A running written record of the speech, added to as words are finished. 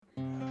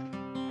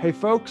Hey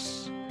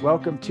folks,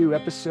 welcome to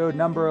episode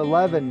number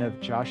 11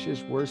 of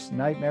Josh's Worst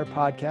Nightmare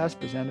podcast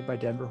presented by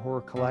Denver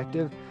Horror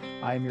Collective.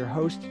 I am your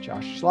host,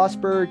 Josh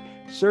Schlossberg,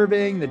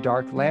 surveying the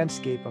dark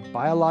landscape of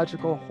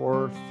biological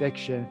horror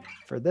fiction.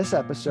 For this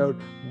episode,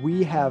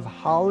 we have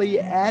Holly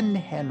and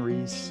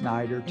Henry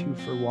Snyder,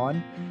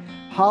 2-for-1.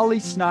 Holly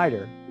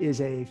Snyder is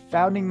a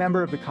founding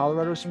member of the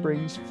Colorado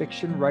Springs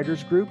Fiction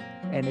Writers Group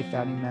and a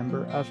founding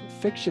member of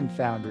Fiction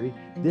Foundry.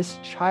 This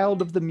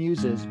child of the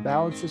muses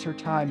balances her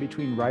time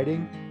between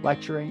writing,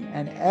 lecturing,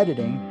 and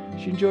editing.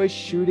 She enjoys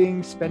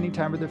shooting, spending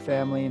time with her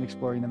family, and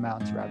exploring the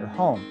mountains around her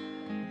home.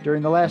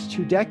 During the last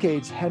 2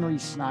 decades, Henry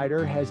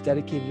Snyder has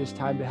dedicated his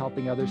time to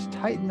helping others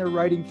tighten their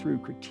writing through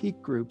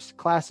critique groups,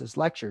 classes,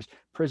 lectures,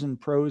 prison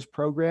prose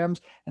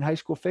programs, and high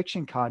school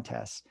fiction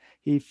contests.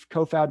 He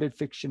co-founded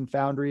Fiction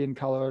Foundry and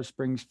Colorado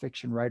Springs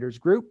Fiction Writers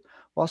Group.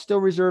 While still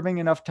reserving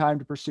enough time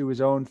to pursue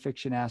his own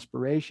fiction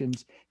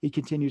aspirations, he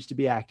continues to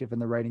be active in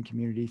the writing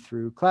community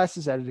through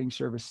classes, editing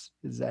services,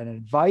 and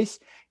advice.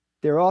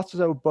 They're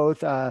also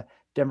both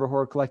Denver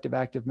Horror Collective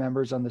active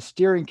members on the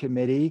steering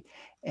committee,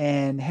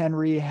 and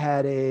Henry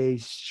had a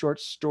short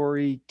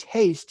story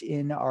taste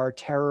in our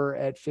Terror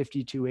at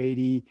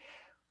 5280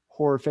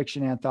 horror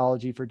fiction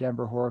anthology for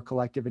Denver Horror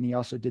Collective, and he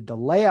also did the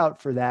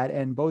layout for that.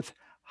 And both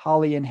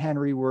Holly and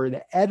Henry were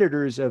the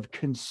editors of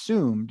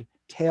Consumed,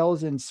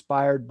 Tales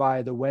Inspired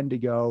by the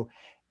Wendigo,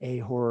 a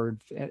horror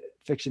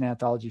fiction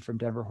anthology from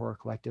Denver Horror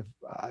Collective,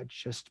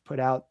 just put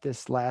out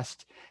this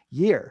last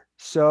year.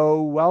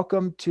 So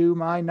welcome to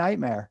my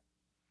nightmare.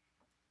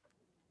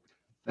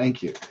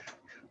 Thank you.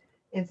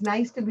 It's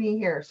nice to be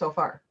here so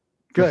far.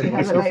 Good.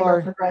 As the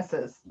nightmare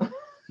progresses.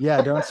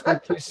 Yeah, don't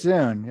speak too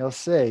soon. You'll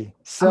see.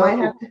 So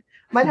I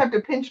might have to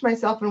pinch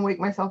myself and wake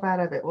myself out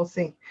of it. We'll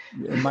see.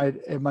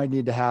 It might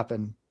need to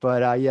happen.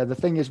 But yeah, the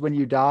thing is, when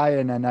you die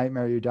in a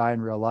nightmare, you die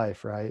in real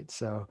life, right?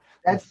 So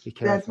that's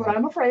what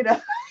I'm afraid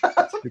of.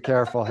 Be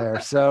careful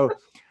here. So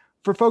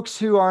for folks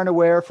who aren't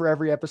aware, for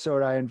every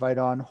episode, I invite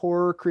on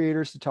horror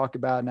creators to talk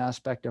about an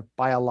aspect of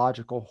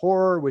biological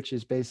horror, which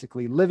is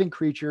basically living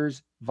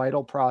creatures,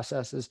 vital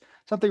processes,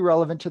 something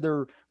relevant to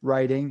their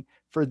writing.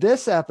 For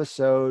this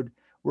episode,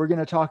 we're going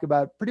to talk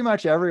about pretty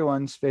much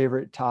everyone's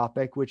favorite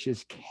topic, which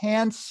is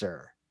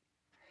cancer.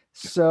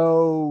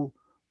 So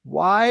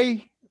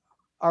why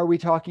are we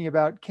talking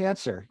about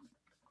cancer?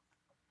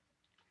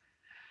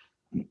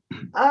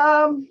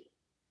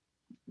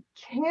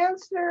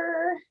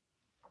 Cancer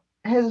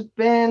has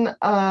been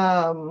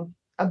a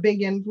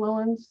big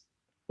influence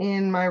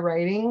in my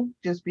writing,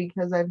 just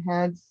because I've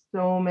had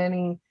so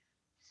many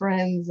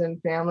friends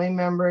and family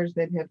members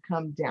that have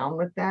come down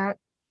with that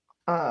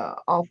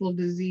awful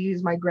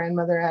disease. My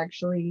grandmother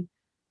actually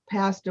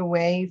passed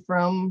away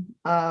from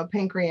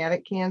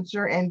pancreatic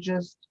cancer, and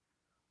just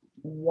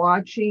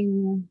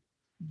watching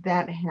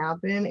that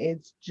happen,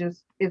 it's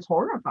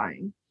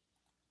horrifying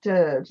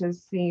to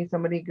see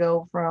somebody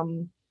go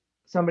from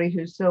somebody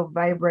who's so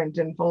vibrant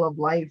and full of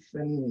life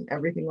and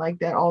everything like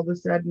that, all of a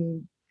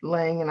sudden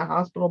laying in a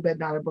hospital bed,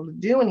 not able to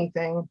do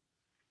anything.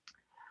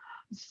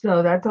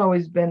 So that's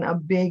always been a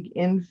big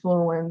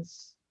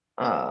influence,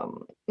 and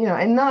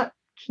not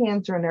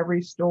cancer in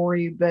every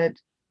story, but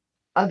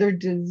other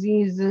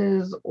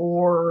diseases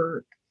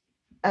or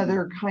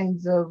other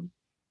kinds of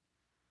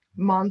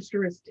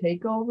monstrous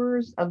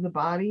takeovers of the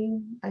body,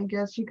 I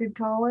guess you could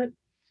call it.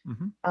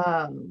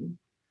 Mm-hmm.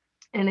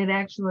 And it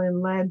actually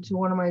led to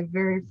one of my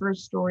very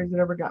first stories that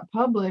ever got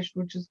published,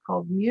 which is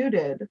called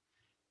Muted,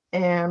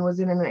 and was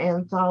in an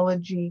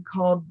anthology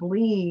called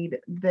Bleed,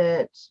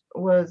 that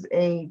was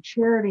a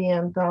charity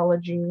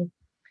anthology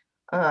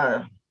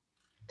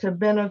to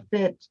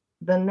benefit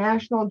the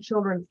National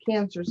Children's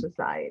Cancer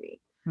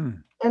Society.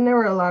 And there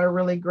were a lot of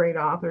really great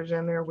authors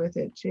in there with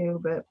it too,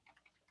 but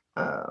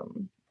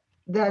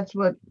that's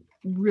what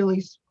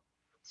really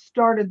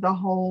started the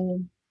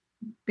whole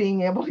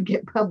being able to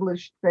get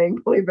published thing.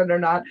 Believe it or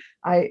not,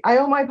 I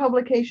owe my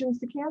publications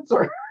to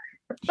cancer.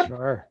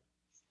 Sure.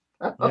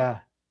 Yeah.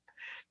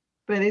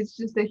 But it's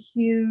just a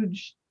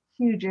huge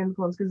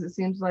influence, because it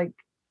seems like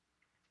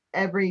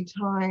every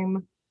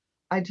time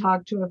I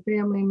talk to a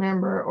family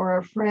member or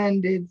a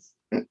friend, it's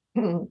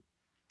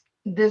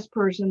this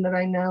person that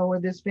I know or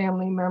this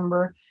family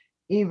member,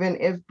 even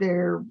if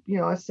they're,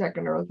 a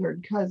second or a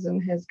third cousin,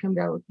 has come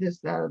down with this,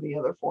 that, or the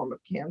other form of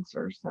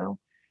cancer. So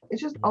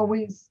it's just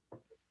always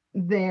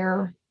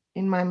there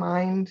in my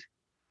mind.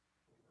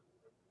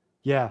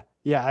 Yeah.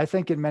 I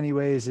think in many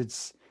ways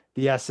it's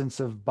the essence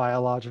of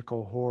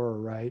biological horror,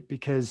 right?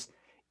 Because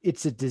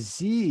it's a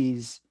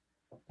disease,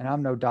 and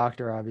I'm no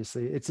doctor,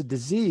 obviously. It's a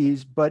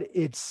disease, but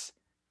it's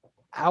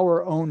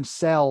our own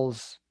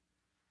cells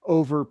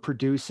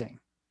overproducing.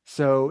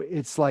 So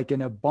it's like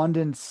an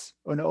overabundance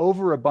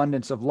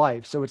of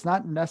life. So it's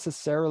not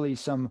necessarily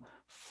some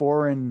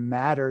foreign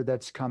matter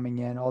that's coming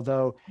in,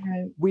 although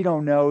we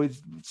don't know.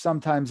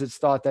 Sometimes it's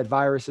thought that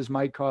viruses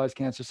might cause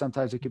cancer.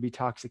 Sometimes it could be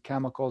toxic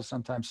chemicals,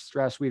 sometimes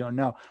stress. We don't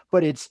know.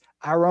 But it's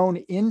our own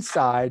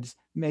insides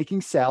making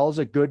cells,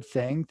 a good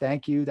thing.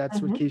 Thank you.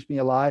 That's what keeps me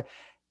alive.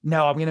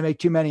 No, I'm going to make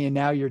too many and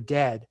now you're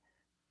dead.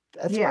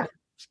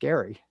 That's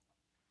scary.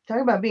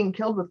 Talk about being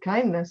killed with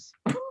kindness.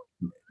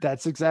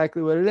 That's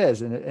exactly what it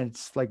is. And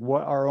it's like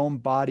what our own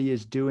body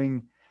is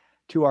doing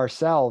to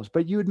ourselves.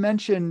 But you had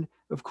mentioned,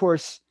 of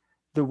course,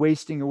 the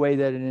wasting away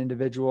that an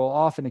individual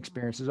often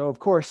experiences. Oh, of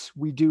course,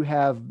 we do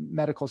have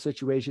medical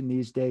situation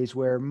these days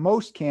where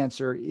most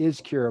cancer is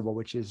curable,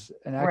 which is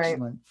an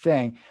excellent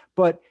thing.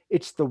 But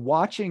it's the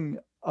watching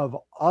of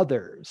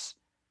others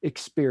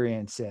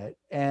experience it.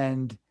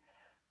 And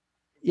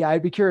yeah,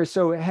 I'd be curious.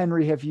 So,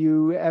 Henry, have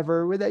you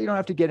ever, with that, you don't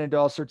have to get into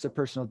all sorts of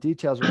personal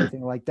details or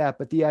anything like that,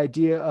 but the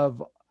idea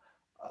of,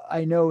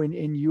 I know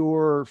in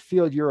your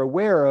field, you're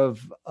aware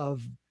of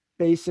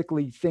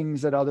basically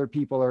things that other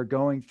people are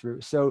going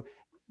through. So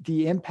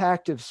the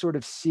impact of sort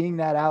of seeing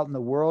that out in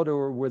the world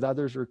or with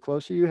others or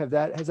closer to you, has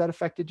that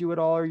affected you at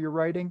all or your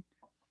writing?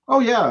 Oh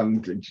yeah,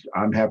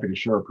 I'm happy to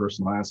share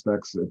personal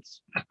aspects.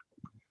 It's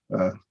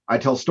I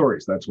tell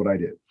stories. That's what I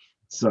do.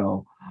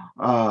 So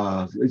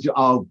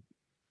I'll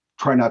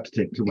try not to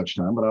take too much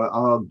time, but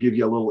I'll give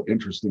you a little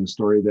interesting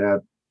story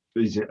that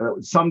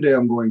someday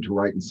I'm going to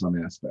write in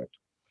some aspect.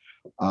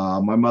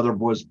 My mother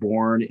was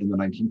born in the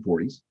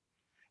 1940s.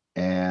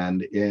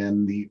 And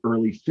in the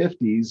early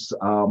 50s,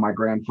 my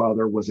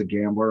grandfather was a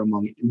gambler,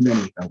 among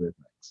many other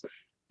things.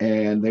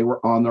 And they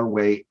were on their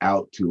way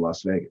out to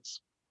Las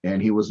Vegas.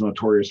 And he was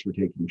notorious for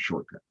taking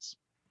shortcuts.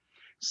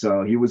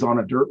 So he was on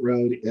a dirt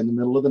road in the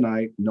middle of the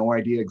night, no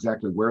idea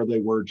exactly where they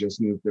were,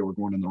 just knew if they were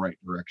going in the right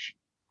direction.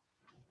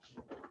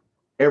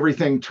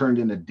 Everything turned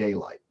into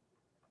daylight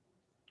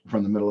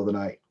from the middle of the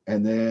night.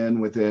 And then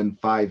within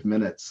 5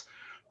 minutes,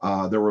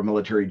 there were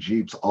military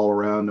jeeps all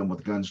around them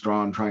with guns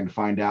drawn, trying to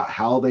find out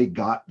how they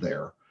got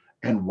there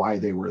and why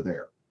they were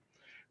there.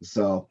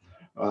 So,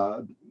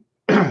 my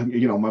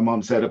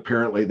mom said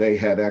apparently they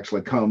had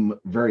actually come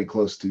very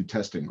close to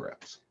testing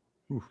grounds.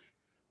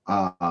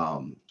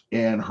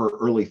 In her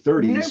early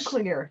 30s.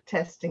 Nuclear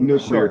testing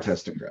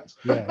grounds.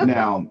 Yeah.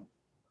 Now,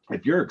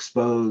 if you're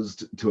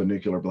exposed to a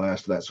nuclear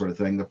blast, that sort of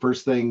thing, the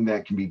first thing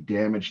that can be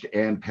damaged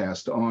and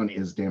passed on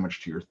is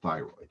damage to your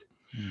thyroid.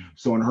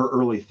 So in her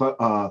early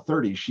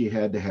 30s, she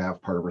had to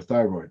have part of her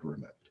thyroid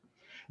removed.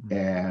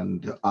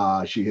 And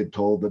she had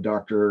told the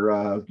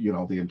doctor,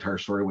 the entire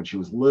story when she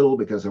was little,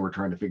 because they were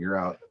trying to figure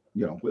out,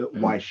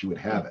 why she would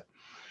have it.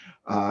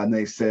 And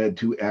they said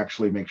to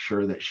actually make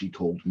sure that she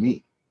told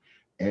me.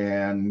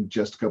 And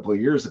just a couple of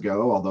years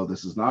ago, although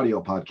this is an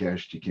audio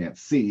podcast, you can't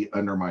see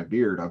under my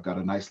beard, I've got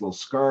a nice little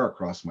scar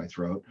across my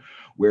throat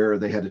where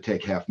they had to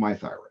take half my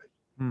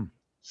thyroid.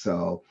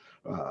 So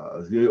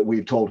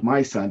we've told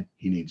my son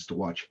he needs to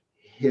watch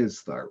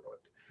his thyroid.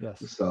 Yes.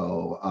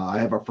 So I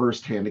have a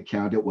firsthand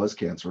account. It was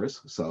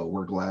cancerous. So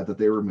we're glad that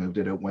they removed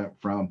it. It went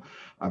from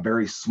a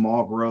very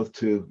small growth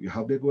to,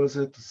 how big was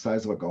it? The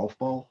size of a golf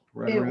ball?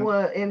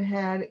 It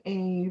had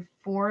a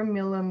 4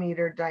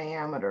 millimeter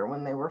diameter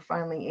when they were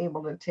finally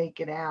able to take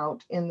it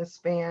out. In the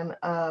span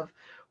of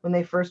when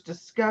they first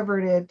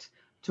discovered it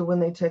to when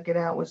they took it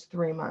out was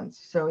 3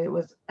 months. So it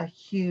was a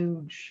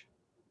huge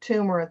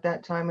tumor at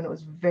that time, and it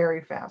was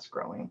very fast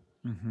growing.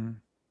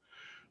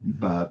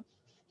 But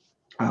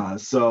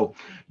so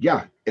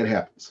yeah, it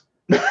happens.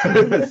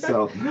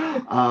 So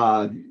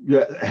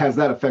has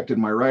that affected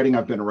my writing?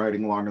 I've been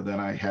writing longer than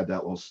I had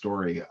that little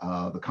story.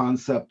 The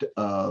concept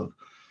of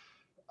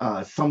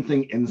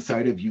something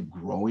inside of you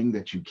growing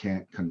that you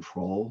can't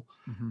control.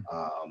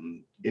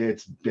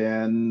 It's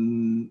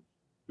been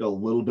a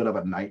little bit of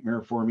a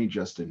nightmare for me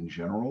just in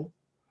general.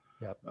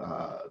 Yep.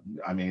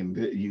 I mean,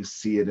 you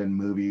see it in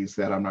movies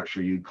that I'm not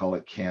sure you'd call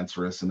it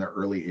cancerous. In the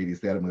early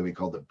 80s, they had a movie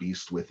called The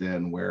Beast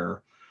Within,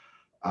 where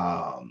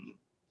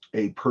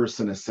a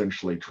person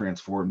essentially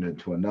transformed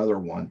into another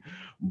one,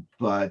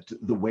 but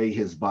the way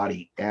his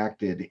body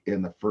acted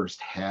in the first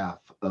half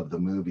of the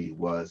movie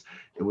was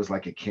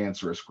like a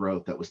cancerous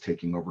growth that was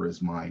taking over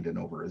his mind and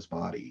over his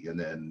body, and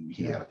then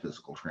he had a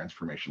physical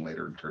transformation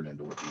later and turned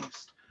into a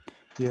beast.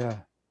 Yeah,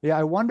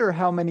 I wonder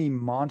how many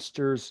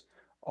monsters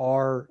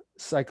are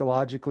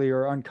psychologically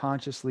or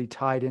unconsciously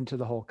tied into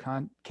the whole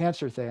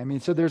cancer thing. I mean,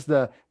 so there's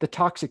the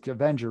Toxic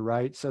Avenger,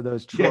 right? So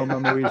those trauma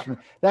movies,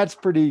 that's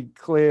pretty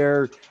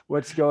clear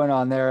what's going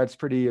on there. It's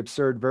pretty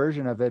absurd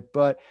version of it.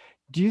 But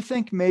do you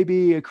think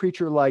maybe a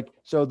creature like,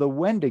 so the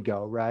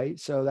Wendigo, right?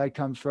 So that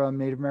comes from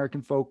Native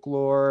American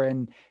folklore,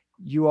 and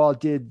you all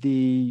did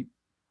you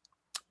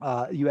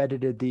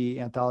edited the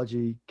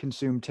anthology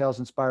Consumed Tales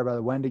Inspired by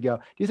the Wendigo.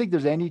 Do you think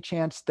there's any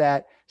chance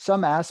that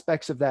some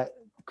aspects of that,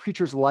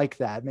 creatures like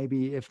that,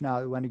 maybe if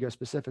not Wendigo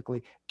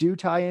specifically, do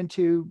tie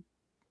into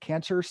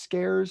cancer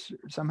scares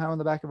somehow in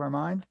the back of our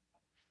mind?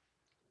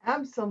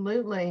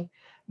 Absolutely.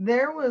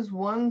 There was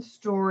one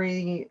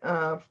story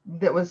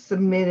that was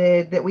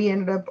submitted that we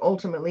ended up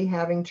ultimately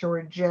having to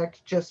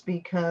reject just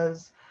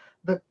because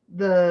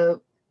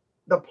the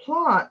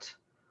plot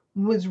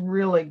was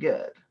really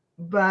good,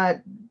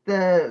 but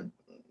the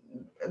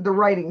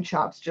writing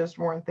chops just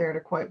weren't there to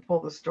quite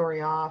pull the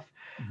story off.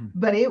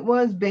 But it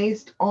was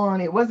based on,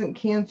 it wasn't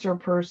cancer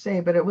per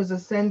se, but it was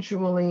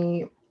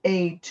essentially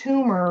a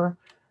tumor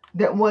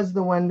that was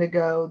the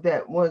Wendigo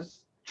that was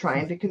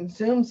trying to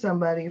consume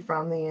somebody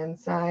from the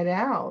inside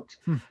out.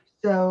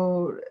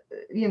 So,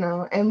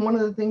 and one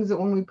of the things that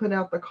when we put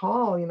out the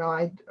call,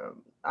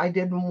 I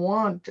didn't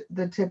want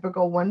the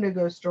typical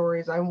Wendigo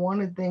stories. I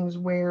wanted things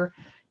where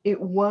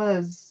it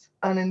was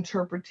an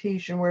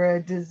interpretation, where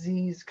a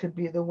disease could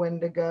be the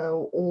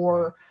Wendigo,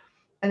 or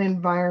an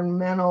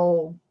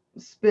environmental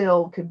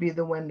spill could be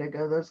the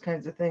Wendigo, those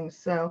kinds of things.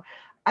 So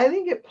I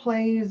think it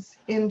plays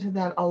into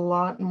that a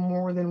lot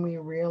more than we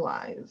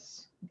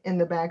realize in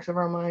the backs of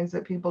our minds,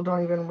 that people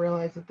don't even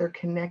realize that they're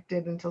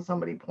connected until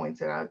somebody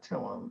points it out to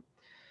them.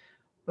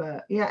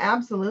 But yeah,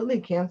 absolutely,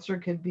 cancer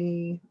could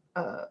be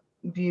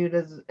viewed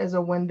as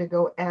a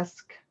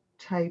Wendigo-esque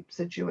type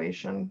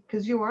situation,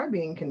 because you are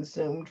being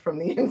consumed from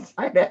the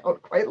inside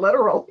out, quite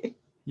literally.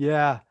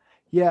 Yeah.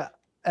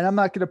 And I'm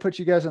not going to put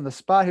you guys on the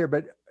spot here,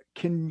 but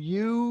can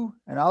you,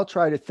 and I'll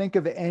try to think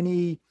of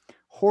any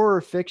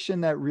horror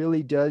fiction that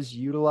really does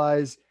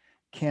utilize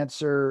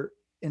cancer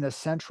in a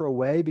central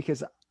way,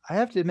 because I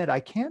have to admit, I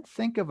can't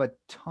think of a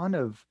ton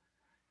of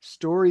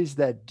stories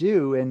that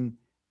do. And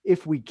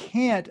if we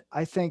can't,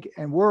 I think,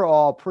 and we're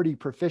all pretty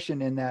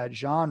proficient in that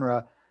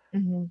genre,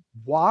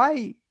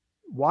 why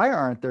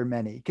aren't there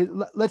many? Because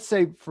let's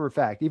say for a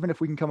fact, even if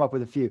we can come up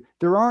with a few,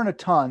 there aren't a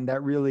ton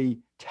that really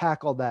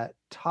tackle that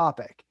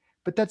topic,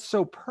 but that's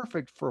so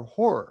perfect for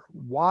horror.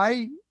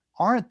 Why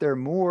aren't there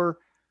more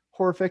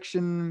horror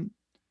fiction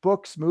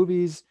books,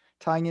 movies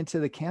tying into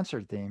the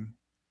cancer theme?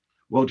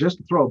 Well, just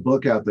to throw a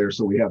book out there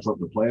so we have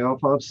something to play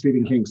off of,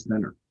 Stephen King's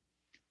Thinner.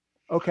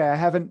 Okay, I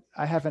haven't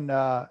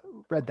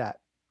read that.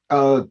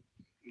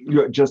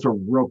 Just a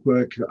real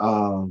quick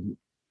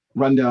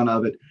rundown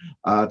of it.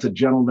 It's a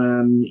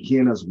gentleman. He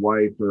and his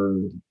wife are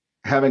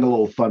having a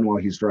little fun while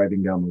he's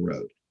driving down the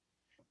road,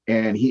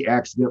 and he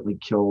accidentally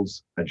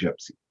kills a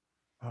gypsy.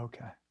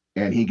 Okay.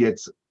 And he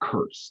gets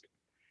cursed.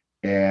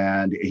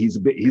 And he's a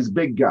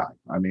big guy.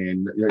 I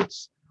mean,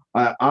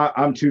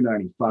 I'm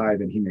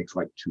 295 and he makes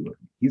like 2 of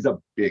them. He's a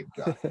big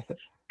guy.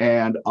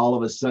 And all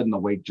of a sudden the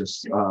weight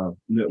just,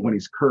 when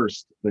he's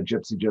cursed, the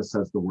gypsy just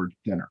says the word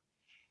thinner.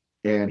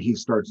 And he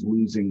starts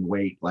losing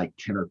weight like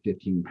 10 or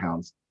 15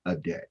 pounds a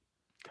day.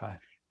 Okay.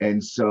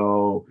 And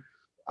so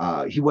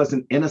he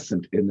wasn't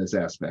innocent in this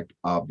aspect,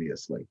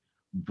 obviously,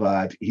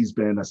 but he's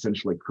been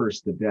essentially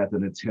cursed to death.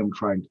 And it's him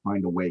trying to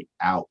find a way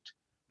out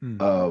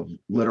of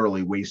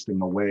literally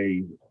wasting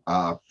away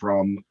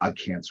from a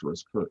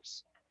cancerous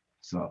curse.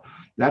 So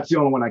that's the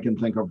only one I can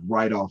think of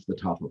right off the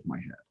top of my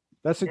head.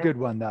 That's a good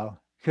one though,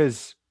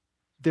 because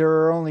there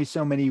are only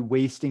so many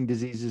wasting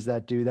diseases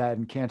that do that,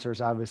 and cancer is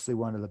obviously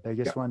one of the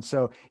biggest ones.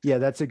 So yeah,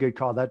 that's a good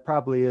call. That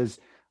probably is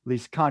at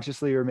least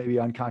consciously or maybe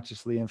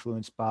unconsciously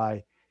influenced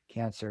by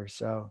cancer.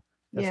 So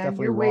that's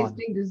definitely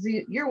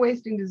your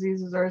wasting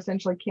diseases are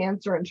essentially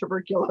cancer and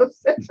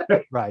tuberculosis.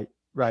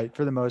 Right.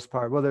 For the most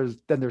part. Well,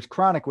 there's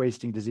chronic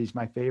wasting disease.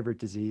 My favorite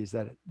disease,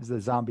 that is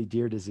the zombie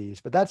deer disease,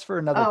 but that's for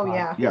another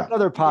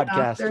another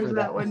podcast. There's for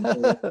that one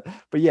too.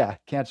 But yeah,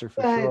 cancer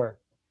for sure.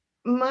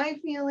 My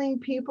feeling,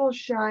 people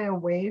shy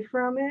away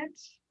from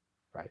it.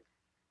 Right.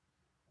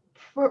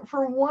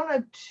 For one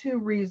of 2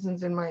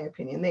 reasons, in my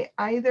opinion. They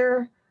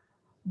either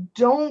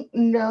don't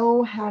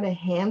know how to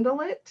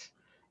handle it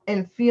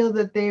and feel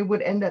that they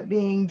would end up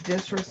being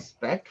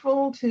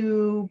disrespectful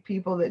to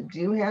people that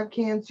do have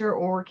cancer,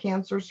 or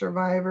cancer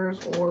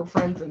survivors, or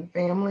friends and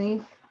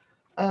family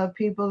of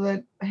people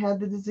that had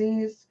the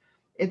disease.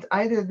 It's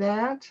either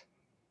that,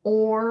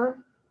 or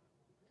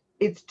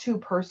it's too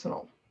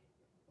personal.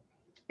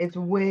 It's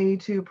way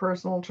too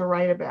personal to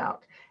write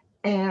about.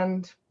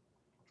 And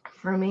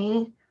for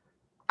me,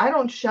 I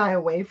don't shy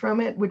away from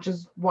it, which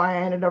is why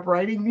I ended up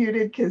writing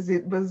Muted, because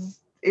it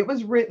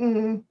was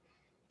written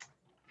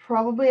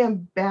probably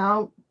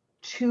about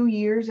 2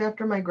 years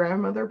after my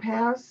grandmother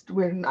passed,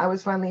 when I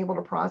was finally able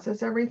to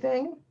process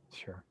everything.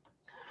 Sure.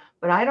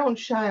 But I don't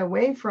shy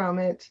away from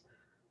it.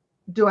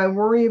 Do I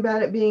worry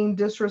about it being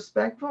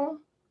disrespectful?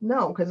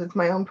 No, because it's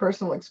my own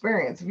personal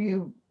experience. If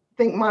you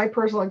think my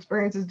personal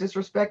experience is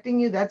disrespecting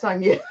you, that's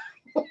on you.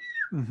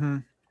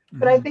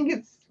 But I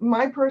think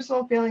my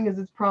personal feeling is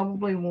it's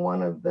probably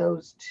one of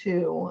those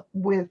 2,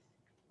 with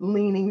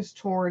leanings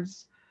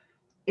towards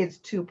it's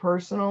too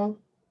personal.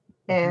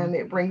 And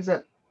it brings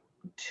up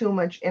too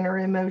much inner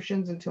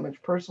emotions and too much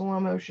personal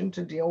emotion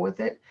to deal with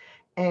it.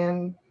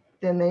 And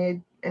then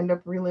they end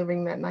up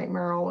reliving that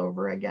nightmare all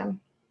over again.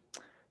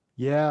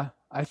 Yeah,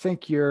 I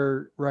think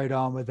you're right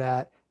on with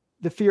that.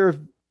 The fear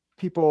of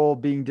people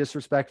being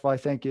disrespectful, I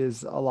think,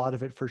 is a lot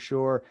of it for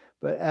sure.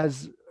 But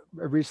as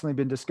I've recently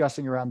been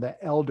discussing around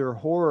the elder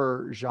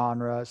horror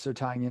genre, so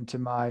tying into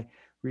my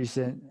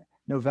recent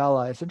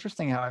novella, it's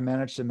interesting how I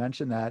managed to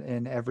mention that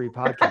in every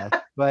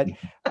podcast. But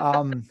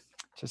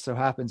just so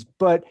happens.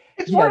 But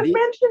it's worth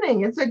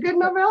mentioning. It's a good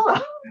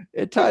novella.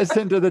 It ties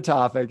into the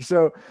topic.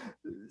 So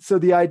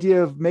the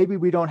idea of maybe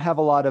we don't have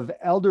a lot of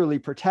elderly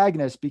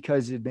protagonists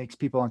because it makes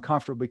people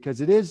uncomfortable, because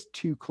it is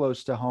too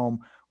close to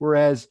home.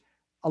 Whereas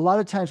a lot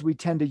of times we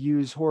tend to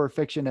use horror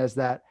fiction as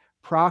that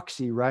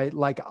proxy, right?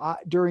 Like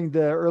during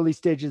the early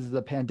stages of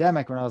the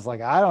pandemic, when I was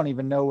like, I don't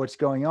even know what's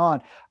going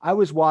on, I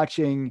was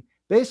watching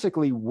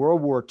basically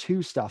World War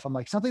II stuff. I'm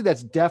like, something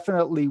that's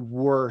definitely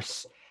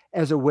worse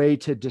as a way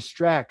to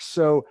distract.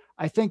 So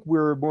I think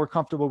we're more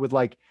comfortable with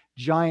like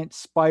giant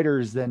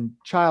spiders than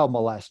child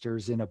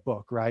molesters in a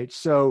book, right?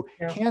 So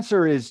Yeah.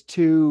 cancer is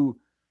too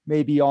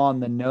maybe on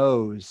the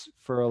nose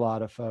for a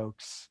lot of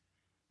folks.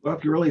 Well,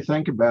 if you really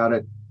think about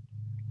it,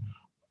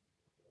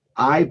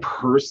 I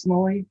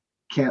personally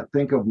can't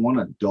think of one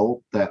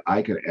adult that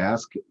I could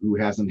ask who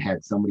hasn't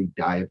had somebody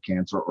die of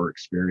cancer or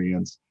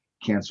experience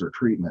cancer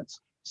treatments.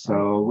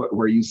 So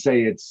where you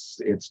say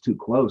it's too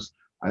close,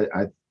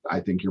 I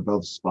think you're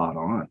both spot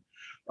on.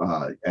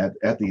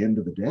 At the end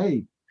of the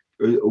day,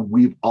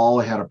 we've all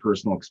had a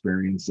personal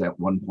experience at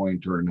one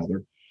point or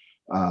another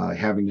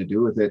having to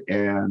do with it,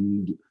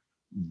 and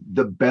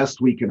the best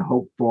we can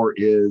hope for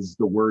is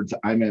the words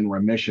 "I'm in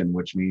remission,"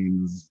 which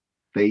means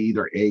they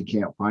either A,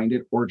 can't find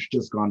it, or it's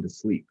just gone to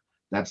sleep.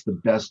 That's the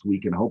best we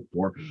can hope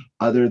for,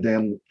 other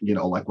than,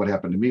 like what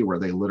happened to me, where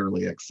they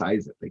literally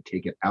excise it. They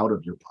take it out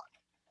of your body.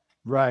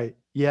 Right.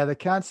 Yeah. The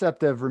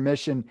concept of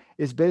remission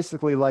is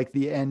basically like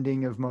the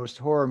ending of most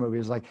horror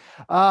movies. Like,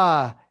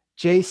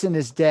 Jason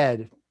is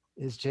dead.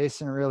 Is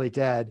Jason really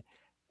dead?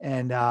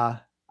 And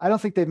I don't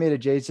think they've made a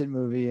Jason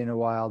movie in a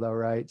while, though,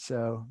 right?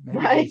 So maybe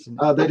Right. Jason.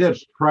 They did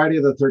Friday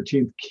the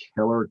 13th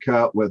Killer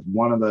Cut with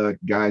one of the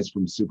guys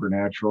from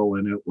Supernatural,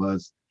 and it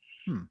was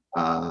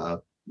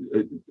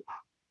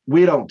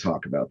we don't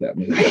talk about that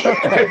movie.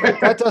 Okay.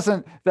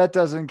 That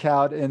doesn't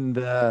count in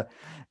the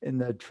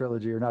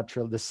trilogy, or not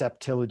trilogy, the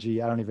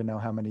septilogy. I don't even know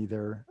how many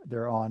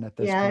they're on at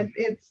this point.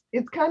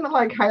 It's kind of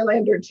like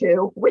Highlander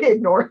 2. We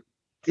ignore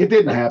it.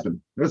 Didn't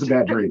happen. It was a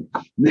bad dream.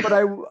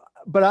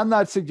 but I'm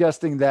not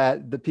suggesting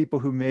that the people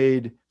who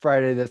made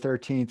Friday the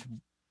 13th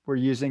were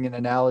using an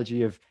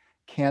analogy of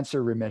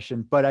cancer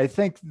remission. But I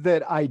think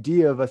that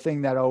idea of a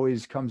thing that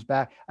always comes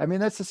back, I mean,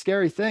 that's a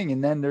scary thing.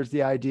 And then there's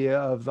the idea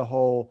of the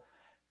whole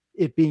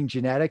it being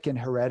genetic and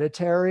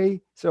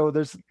hereditary. So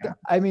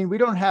I mean, we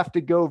don't have to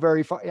go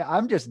very far.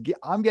 I'm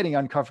getting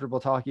uncomfortable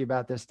talking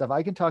about this stuff.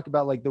 I can talk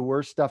about like the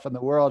worst stuff in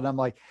the world. And I'm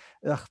like,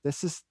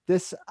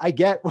 I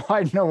get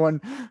why no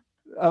one,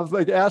 I was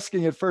like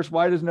asking at first,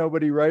 why does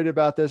nobody write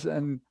about this?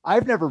 And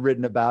I've never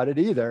written about it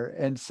either.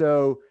 And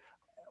so,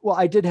 well,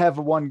 I did have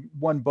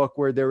one book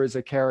where there was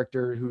a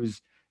character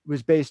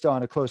was based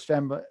on a close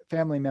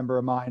family member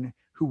of mine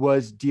who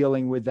was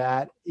dealing with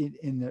that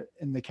in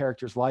the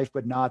character's life,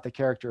 but not the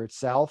character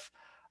itself.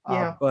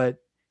 Yeah. But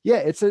yeah,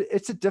 it's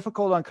a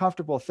difficult,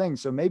 uncomfortable thing.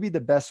 So maybe the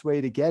best way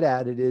to get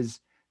at it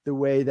is the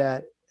way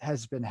that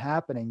has been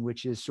happening,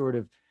 which is sort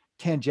of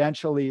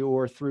tangentially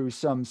or through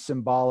some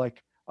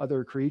symbolic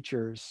other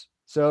creatures.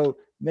 So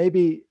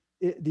maybe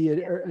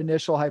the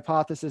initial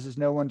hypothesis is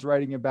no one's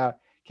writing about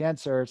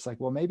cancer. It's like,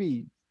 well,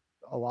 maybe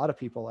a lot of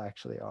people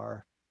actually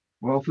are.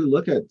 Well, if we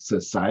look at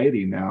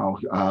society now,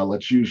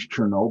 let's use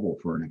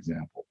Chernobyl for an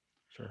example.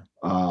 Sure.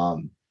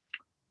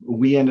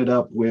 We ended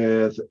up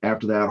with,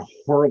 after that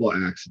horrible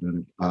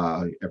accident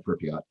at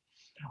Pripyat,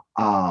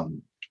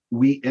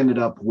 we ended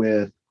up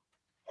with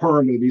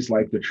horror movies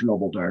like the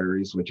Chernobyl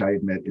Diaries, which I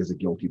admit is a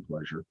guilty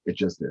pleasure. It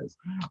just is.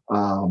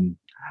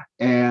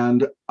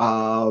 And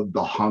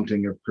The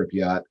Haunting of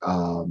Pripyat,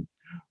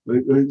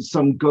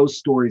 some ghost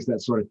stories,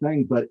 that sort of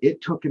thing. But it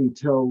took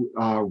until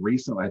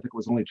recently, I think it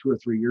was only 2 or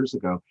 3 years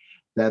ago,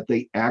 that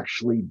they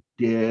actually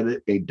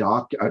did a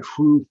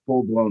true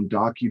full-blown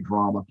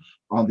docudrama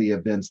on the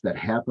events that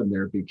happened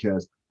there.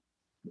 Because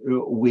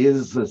we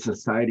as a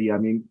society, I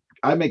mean,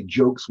 I make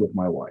jokes with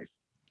my wife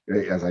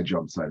as I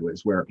jump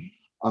sideways, where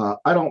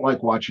I don't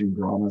like watching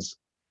dramas.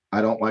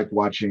 I don't like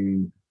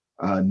watching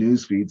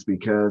news feeds,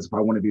 because if I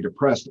want to be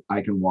depressed,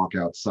 I can walk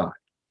outside.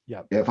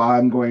 Yep. If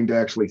I'm going to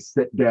actually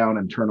sit down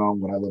and turn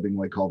on what I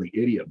lovingly call the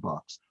idiot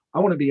box, I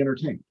want to be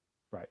entertained.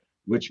 Right.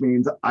 Which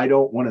means I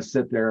don't want to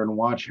sit there and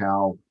watch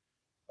how,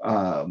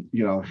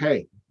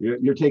 hey,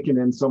 you're taking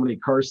in so many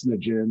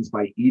carcinogens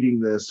by eating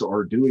this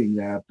or doing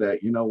that,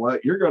 you know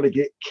what, you're going to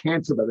get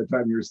cancer by the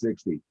time you're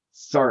 60.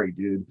 Sorry,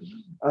 dude.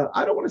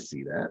 I don't want to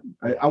see that.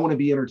 I want to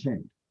be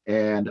entertained.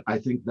 And I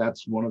think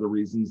that's one of the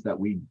reasons that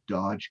we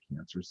dodge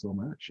cancer so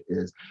much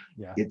is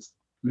it's,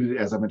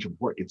 as I mentioned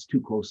before, it's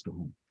too close to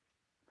home.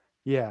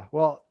 Yeah.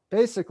 Well,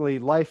 basically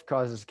life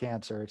causes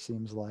cancer, it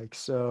seems like.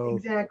 So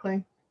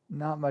exactly.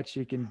 Not much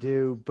you can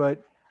do,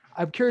 but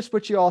I'm curious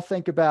what you all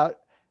think about,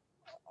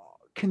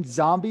 can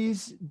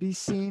zombies be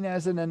seen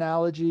as an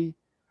analogy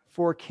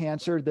for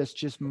cancer that's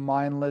just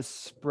mindless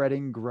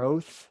spreading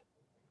growth?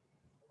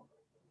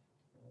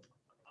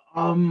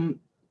 As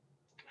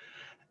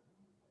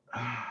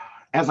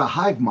a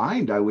hive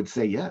mind, I would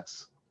say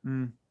yes.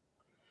 Mm.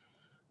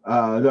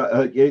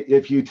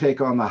 If you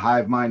take on the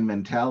hive mind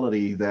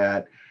mentality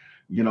that,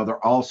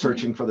 they're all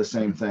searching for the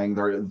same thing.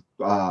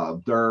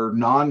 They're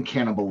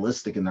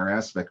non-cannibalistic in their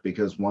aspect,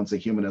 because once a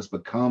human has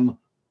become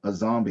a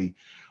zombie,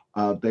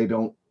 they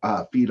don't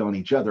feed on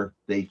each other.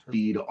 They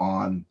feed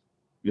on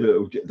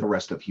the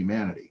rest of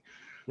humanity.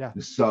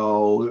 Yeah.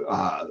 So,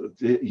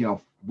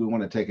 if we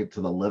want to take it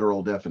to the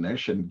literal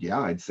definition,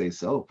 yeah, I'd say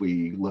so. If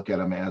we look at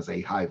them as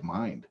a hive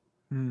mind.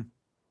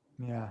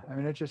 Yeah. I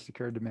mean, it just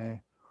occurred to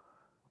me.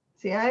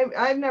 See,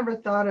 I've never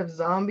thought of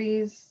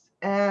zombies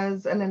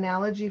as an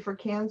analogy for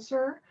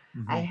cancer.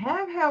 I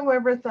have,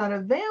 however, thought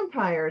of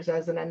vampires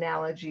as an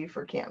analogy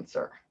for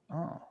cancer.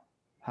 Oh,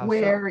 how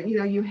where so?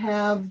 you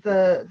have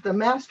the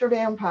master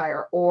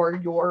vampire or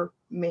your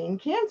main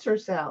cancer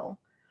cell,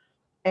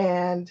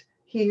 and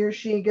he or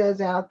she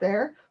goes out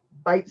there,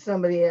 bites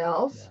somebody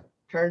else,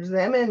 turns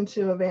them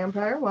into a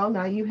vampire. Well,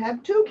 now you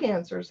have 2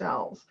 cancer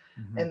cells,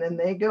 and then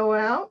they go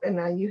out, and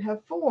now you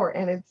have 4,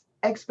 and it's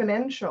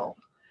exponential.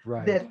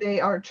 Right. That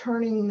they are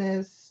turning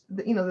this,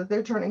 that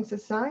they're turning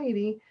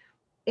society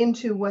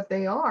into what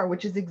they are,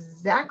 which is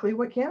exactly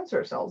what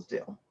cancer cells do.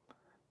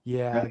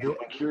 Yeah. The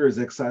cure is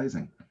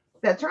excising.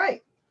 That's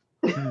right.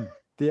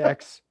 The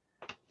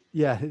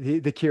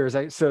cure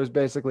is so it's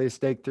basically a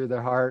stake through the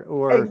heart,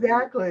 or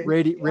exactly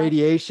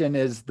radiation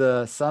is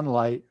the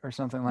sunlight or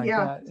something like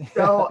that.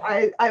 So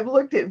I've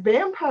looked at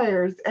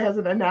vampires as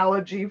an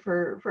analogy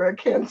for a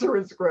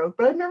cancerous growth,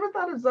 but I've never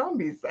thought of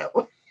zombies that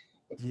way.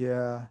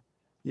 Yeah.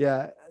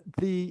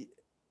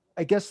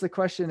 I guess the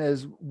question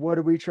is, what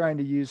are we trying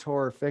to use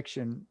horror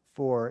fiction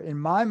for? In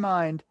my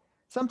mind,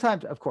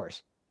 sometimes, of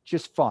course,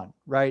 just fun,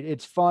 right?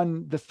 It's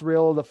fun, the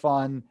thrill, the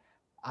fun.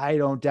 I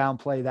don't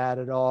downplay that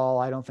at all.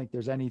 I don't think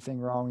there's anything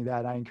wrong with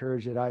that. I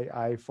encourage it.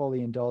 I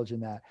fully indulge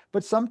in that.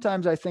 But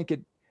sometimes I think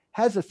it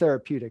has a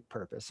therapeutic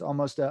purpose,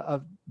 almost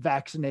a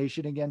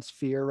vaccination against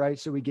fear, right?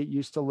 So we get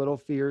used to little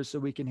fears so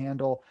we can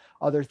handle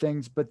other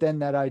things. But then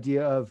that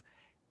idea of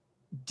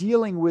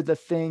dealing with a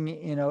thing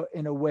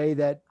in a way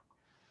that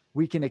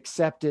we can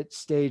accept it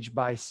stage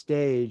by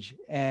stage.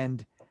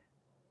 And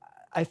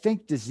I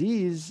think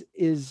disease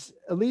is,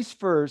 at least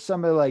for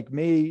somebody like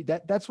me,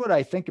 that's what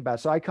I think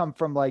about. So I come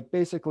from like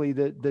basically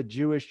the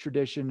Jewish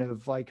tradition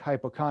of like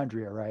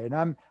hypochondria, right?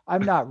 And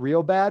I'm not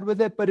real bad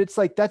with it, but it's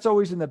like that's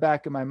always in the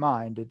back of my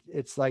mind.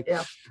 It's like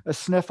a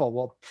sniffle.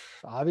 Well,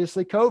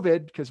 obviously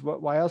COVID, because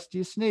why else do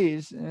you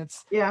sneeze? And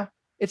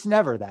it's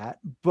never that.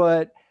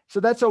 But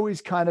so that's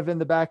always kind of in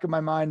the back of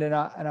my mind, and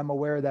I'm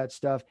aware of that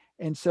stuff.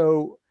 And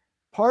so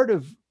part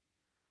of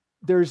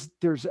there's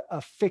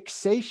a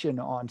fixation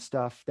on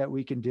stuff that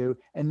we can do,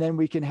 and then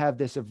we can have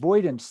this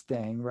avoidance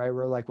thing, right?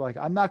 We're like,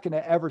 I'm not going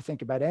to ever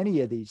think about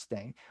any of these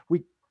things.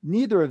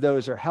 Neither of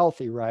those are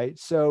healthy, right?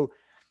 So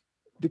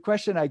the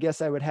question I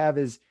guess I would have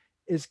is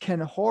can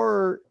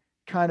horror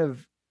kind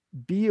of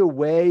be a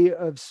way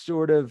of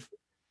sort of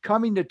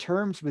coming to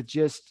terms with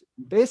just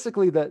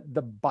basically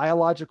the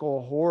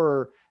biological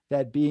horror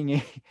that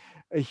being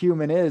a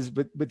human is,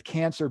 but with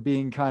cancer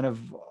being kind of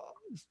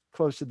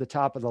close to the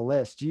top of the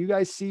list? Do you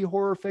guys see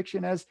horror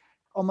fiction as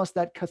almost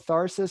that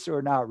catharsis,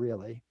 or not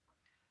really?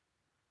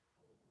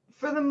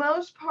 For the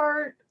most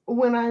part,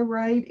 when I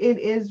write, it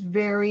is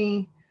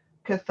very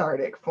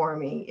cathartic for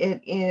me.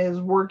 It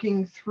is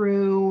working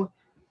through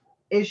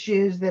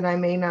issues that I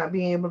may not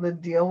be able to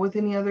deal with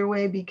any other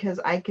way, because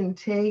I can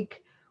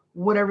take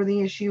whatever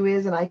the issue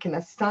is and I can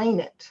assign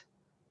it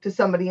to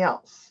somebody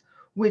else,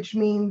 which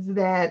means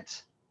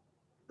that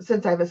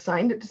since I've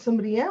assigned it to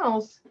somebody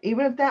else,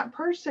 even if that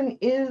person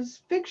is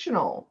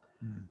fictional,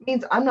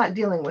 means I'm not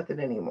dealing with it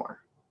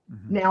anymore.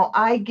 Now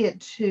I get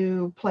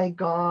to play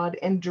God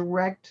and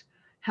direct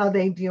how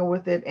they deal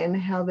with it and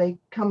how they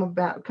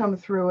come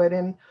through it,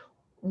 and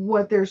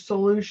what their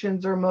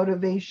solutions or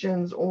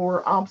motivations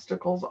or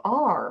obstacles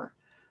are.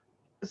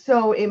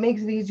 So it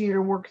makes it easier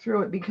to work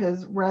through it,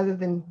 because rather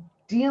than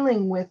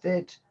dealing with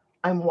it,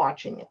 I'm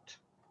watching it,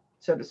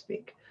 so to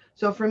speak.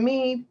 So for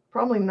me,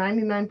 probably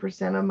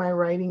 99% of my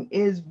writing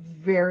is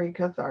very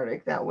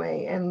cathartic that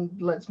way, and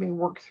lets me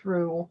work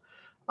through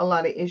a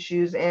lot of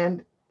issues.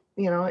 And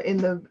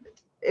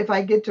if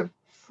I get to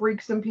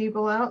freak some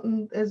people out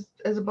and as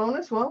a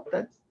bonus, well,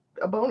 that's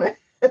a bonus.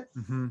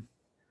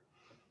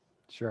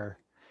 Sure.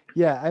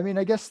 Yeah. I mean,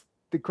 I guess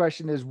the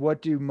question is,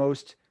 what do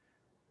most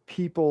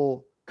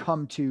people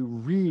come to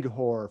read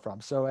horror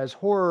from? So as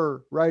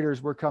horror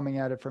writers, we're coming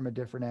at it from a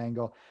different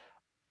angle.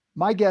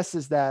 My guess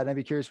is that, and I'd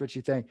be curious what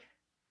you think,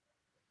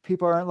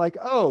 people aren't like,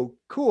 oh,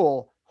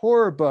 cool,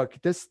 horror book.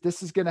 This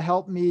is going to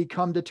help me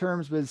come to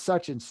terms with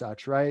such and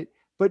such, right?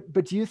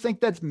 But do you think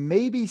that's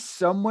maybe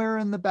somewhere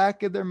in the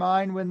back of their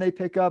mind when they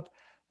pick up,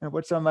 and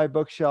what's on my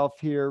bookshelf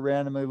here,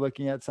 randomly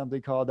looking at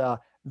something called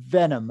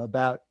Venom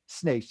about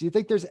snakes? Do you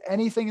think there's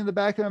anything in the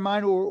back of their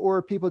mind, or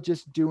are people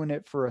just doing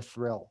it for a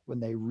thrill when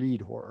they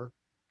read horror?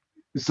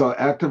 So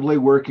actively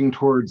working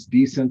towards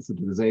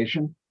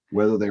desensitization,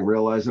 whether they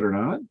realize it or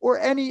not? Or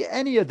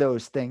any of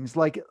those things,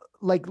 like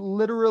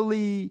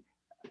literally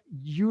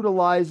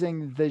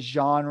utilizing the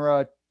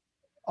genre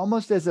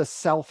almost as a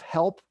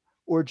self-help,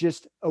 or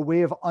just a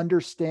way of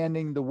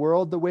understanding the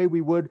world the way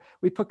we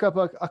pick up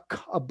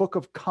a book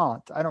of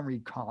Kant. I don't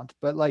read Kant,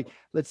 but like,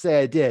 let's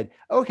say I did.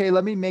 Okay,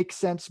 let me make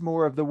sense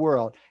more of the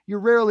world. You're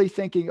rarely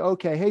thinking,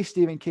 okay, hey,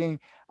 Stephen King,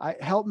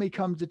 help me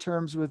come to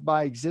terms with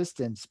my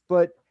existence.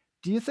 But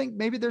do you think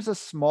maybe there's a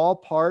small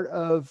part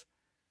of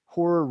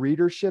horror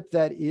readership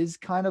that is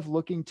kind of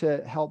looking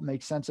to help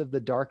make sense of the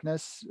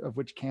darkness, of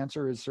which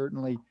cancer is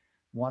certainly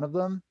one of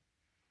them?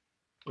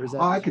 Or is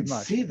that I too could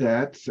much? see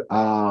that.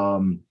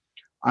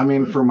 I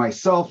mean, for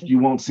myself, you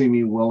won't see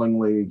me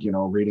willingly,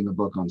 reading a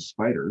book on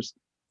spiders.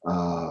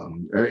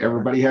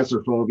 Everybody has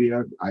their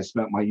phobia. I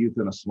spent my youth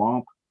in a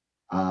swamp.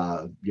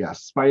 Yeah,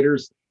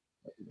 spiders.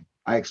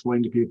 I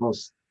explain to people,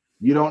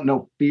 you don't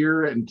know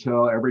fear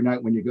until every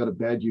night when you go to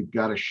bed, you've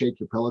got to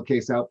shake your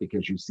pillowcase out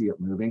because you see it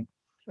moving.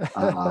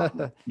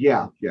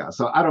 Yeah.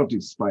 So I don't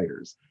do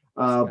spiders.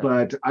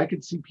 But I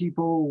could see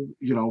people,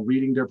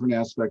 reading different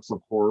aspects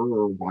of horror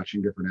or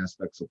watching different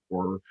aspects of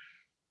horror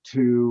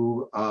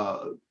to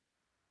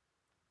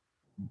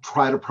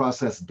try to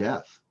process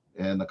death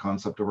and the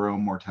concept of our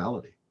own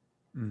mortality.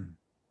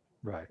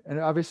 Right. And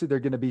obviously there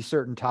are going to be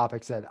certain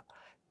topics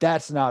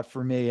that's not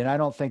for me. And I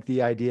don't think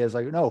the idea is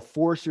like, no,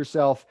 force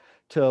yourself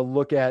to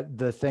look at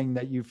the thing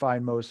that you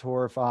find most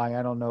horrifying.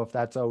 I don't know if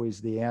that's always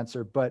the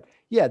answer, but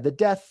yeah, the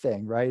death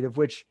thing, right? Of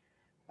which,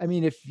 I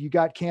mean, if you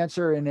got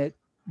cancer and it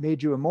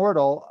made you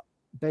immortal,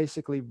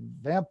 basically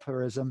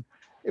vampirism,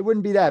 it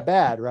wouldn't be that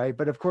bad, right?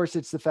 But of course,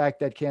 it's the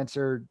fact that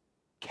cancer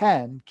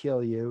can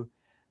kill you.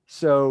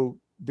 So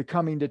the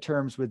coming to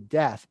terms with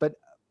death. But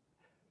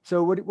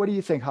so what do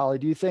you think, Holly?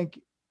 Do you think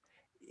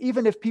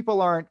even if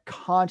people aren't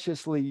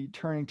consciously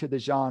turning to the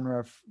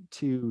genre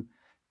to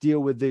deal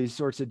with these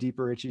sorts of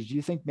deeper issues, do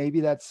you think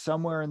maybe that's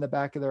somewhere in the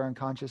back of their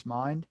unconscious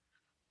mind?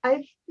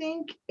 I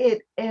think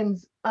it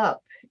ends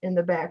up in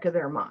the back of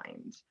their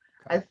mind.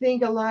 I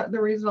think the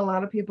reason a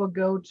lot of people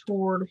go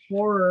toward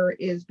horror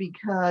is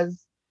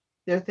because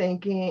they're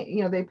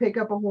thinking, they pick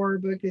up a horror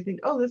book, they think,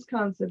 oh, this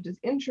concept is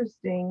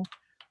interesting.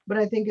 But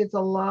I think it's a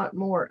lot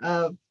more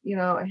of,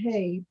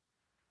 hey,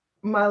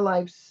 my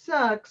life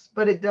sucks,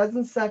 but it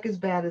doesn't suck as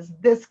bad as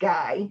this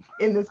guy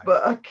in this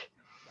book.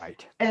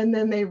 Right. And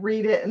then they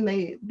read it and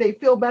they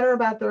feel better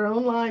about their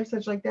own lives,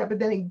 such like that. But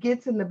then it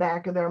gets in the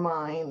back of their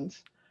mind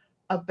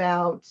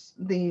about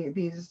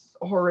these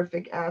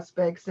horrific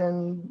aspects.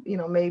 And,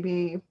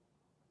 maybe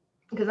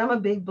because I'm a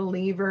big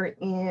believer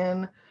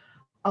in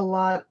a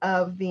lot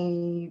of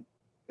the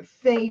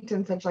fate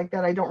and such like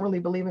that. I don't really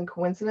believe in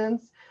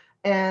coincidence.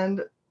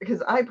 And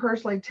because I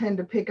personally tend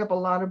to pick up a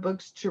lot of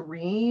books to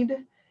read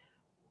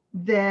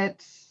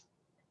that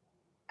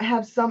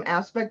have some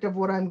aspect of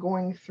what I'm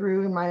going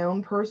through in my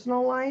own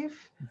personal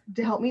life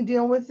to help me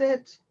deal with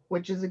it,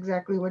 which is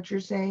exactly what you're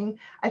saying.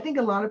 I think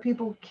a lot of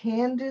people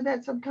can do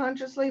that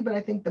subconsciously, but I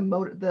think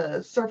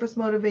the surface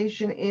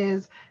motivation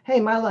is,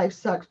 hey, my life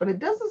sucks, but it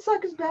doesn't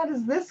suck as bad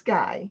as this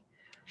guy.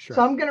 Sure.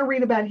 So I'm going to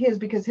read about his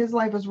because his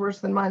life is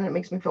worse than mine and it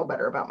makes me feel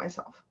better about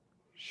myself.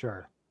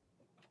 Sure.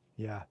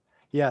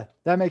 Yeah,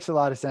 that makes a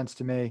lot of sense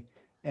to me.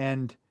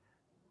 And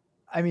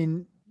I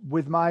mean,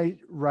 with my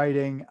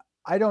writing,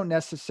 I don't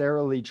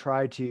necessarily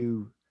try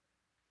to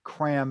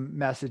cram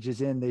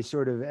messages in. They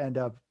sort of end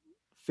up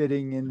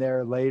fitting in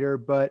there later.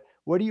 But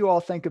what do you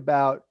all think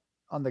about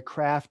on the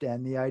craft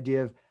end, the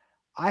idea of,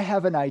 I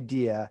have an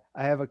idea,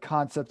 I have a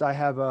concept, I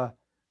have a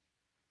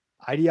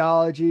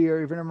ideology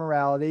or even a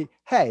morality.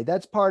 Hey,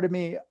 that's part of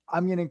me.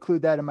 I'm going to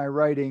include that in my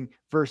writing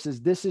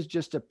versus this is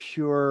just a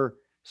pure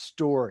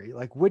story.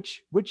 Like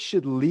which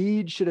should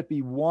lead? Should it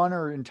be one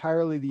or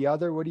entirely the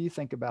other? What do you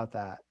think about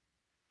that?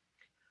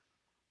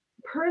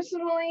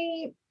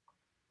 Personally,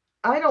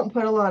 I don't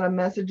put a lot of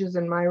messages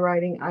in my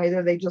writing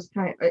either. They just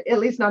at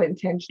least not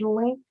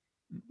intentionally.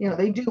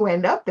 They do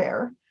end up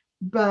there,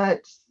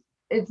 but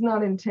it's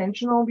not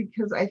intentional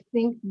because I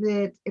think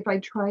that if I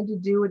tried to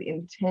do it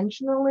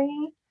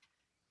intentionally,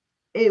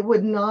 it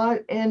would not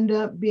end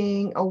up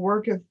being a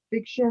work of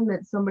fiction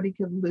that somebody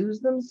could lose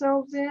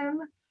themselves in,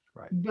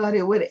 right. But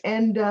it would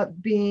end up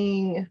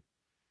being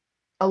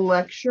a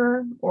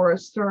lecture or a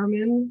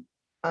sermon,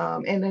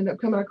 and end up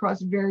coming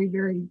across very,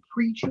 very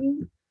preachy.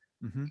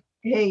 Mm-hmm.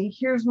 Hey,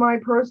 here's my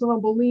personal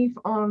belief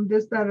on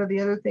this, that, or the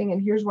other thing,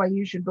 and here's why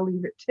you should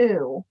believe it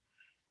too.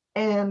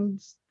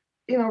 And,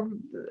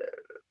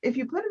 if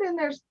you put it in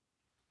there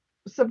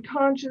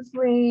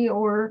subconsciously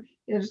or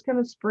just kind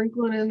of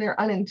sprinkle it in there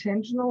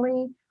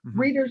unintentionally,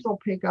 readers will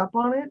pick up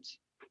on it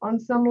on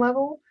some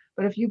level.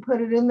 But if you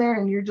put it in there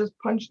and you're just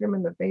punching them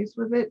in the face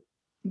with it,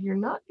 you're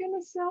not going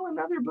to sell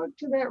another book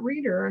to that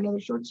reader or another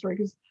short story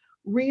because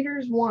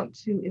readers want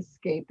to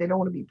escape. They don't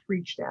want to be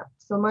preached at.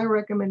 So my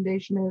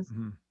recommendation is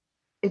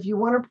if you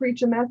want to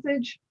preach a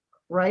message,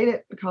 write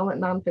it, call it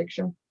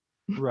nonfiction.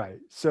 Right.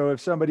 So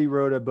if somebody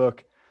wrote a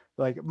book,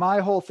 like my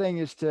whole thing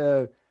is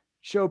to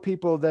show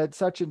people that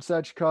such and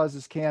such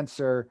causes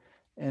cancer,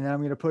 and I'm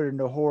going to put it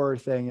into a horror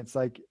thing. It's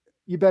like,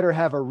 you better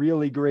have a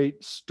really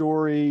great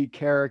story,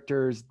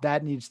 characters.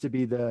 That needs to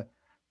be the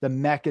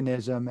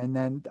mechanism. And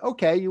then,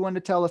 okay, you want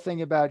to tell a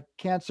thing about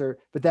cancer,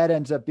 but that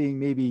ends up being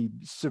maybe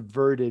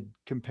subverted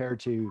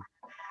compared to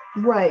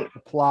right the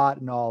plot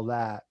and all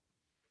that.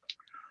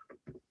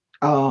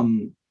 I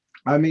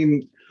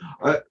mean,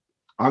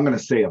 I'm going to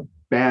say a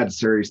bad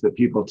series that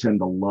people tend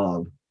to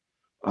love.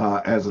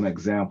 As an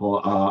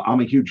example,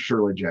 I'm a huge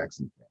Shirley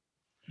Jackson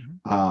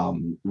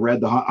fan.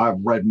 I've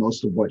read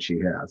most of what she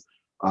has.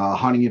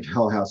 Haunting of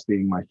Hill House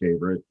being my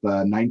favorite.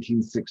 The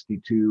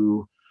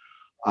 1962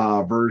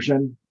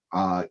 version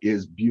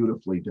is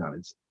beautifully done.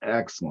 It's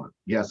excellent.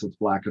 Yes, it's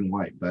black and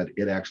white, but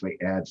it actually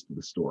adds to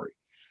the story.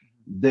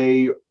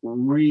 They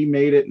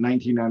remade it in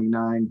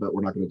 1999, but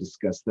we're not going to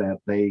discuss that.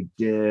 They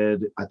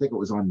did, I think it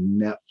was on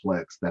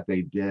Netflix that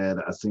they did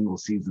a single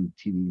season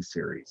TV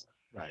series.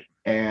 Right.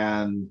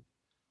 And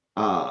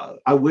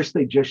I wish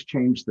they just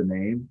changed the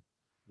name.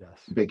 Yes.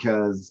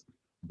 Because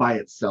by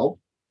itself,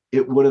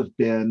 it would have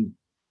been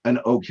an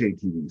okay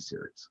TV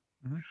series.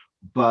 Mm-hmm.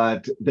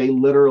 But they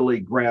literally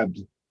grabbed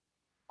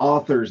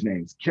authors'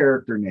 names,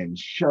 character names,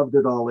 shoved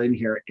it all in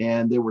here,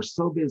 and they were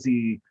so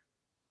busy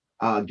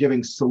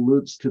giving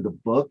salutes to the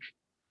book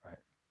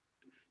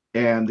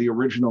and the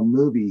original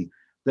movie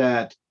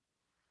that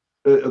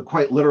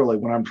quite literally,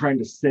 when I'm trying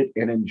to sit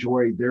and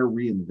enjoy their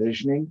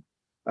re-envisioning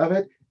of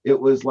it, it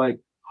was like,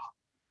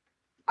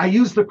 I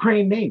used the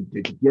Crane name.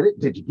 Did you get it?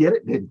 Did you get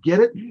it? Did you get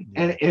it? Yeah.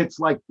 And it's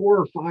like 4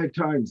 or 5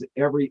 times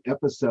every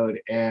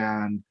episode.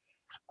 And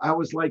I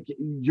was like,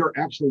 you're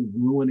actually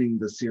ruining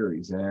the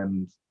series.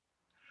 And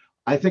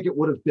I think it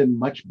would have been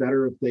much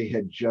better if they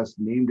had just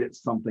named it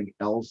something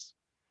else.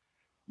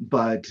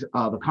 But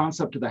the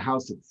concept of the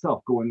house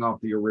itself, going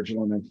off the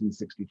original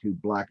 1962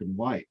 black and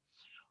white,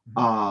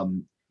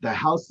 the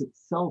house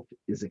itself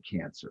is a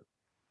cancer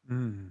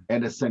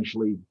and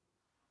essentially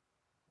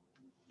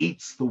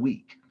eats the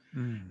weak.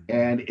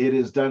 And it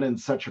is done in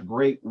such a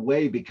great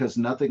way because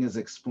nothing is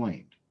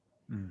explained.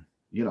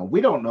 You know,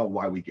 we don't know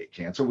why we get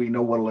cancer. We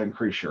know what'll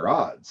increase your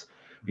odds.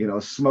 You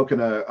know, smoking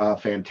a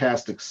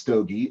fantastic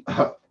stogie.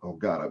 Oh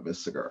God, I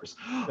miss cigars.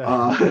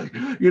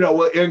 You know,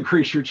 will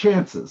increase your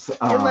chances.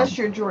 Unless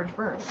you're George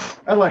Burns.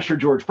 Unless you're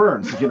George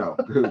Burns, you know.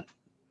 Who,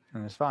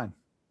 and it's fine.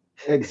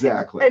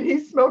 Exactly. And he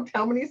smoked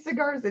how many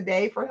cigars a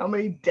day for how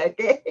many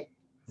decades?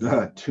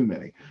 Too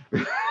many.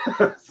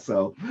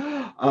 So,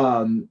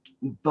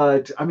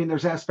 but I mean,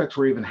 there's aspects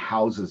where even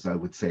houses, I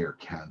would say, are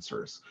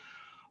cancerous.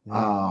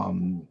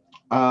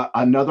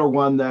 Another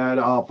one that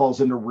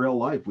falls into real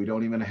life, we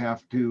don't even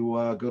have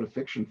to go to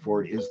fiction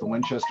for it, is the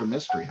Winchester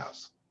Mystery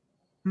House.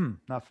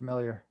 Not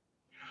familiar.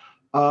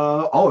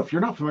 If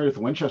you're not familiar with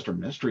the Winchester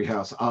Mystery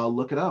House,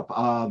 look it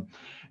up.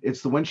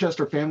 It's the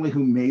Winchester family who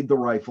made the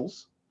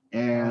rifles,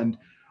 and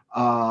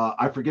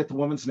I forget the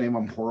woman's name.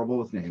 I'm horrible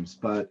with names,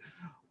 but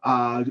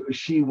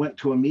she went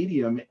to a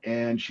medium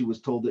and she was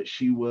told that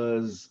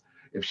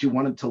if she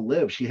wanted to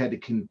live, she had to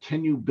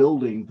continue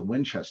building the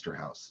Winchester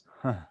House.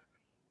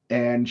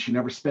 And she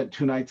never spent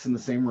 2 nights in the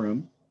same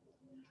room.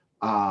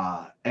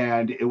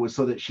 And it was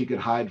so that she could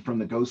hide from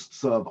the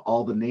ghosts of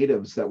all the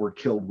natives that were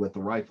killed with the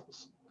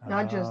rifles.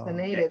 Not just the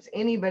natives,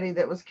 anybody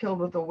that was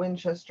killed with a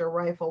Winchester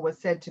rifle was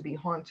said to be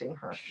haunting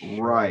her.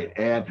 Right.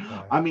 And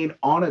I mean,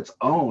 on its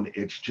own,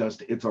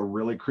 it's a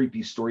really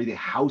creepy story. The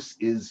house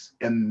is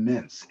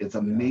immense. It's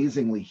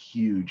amazingly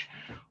huge.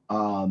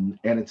 And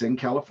it's in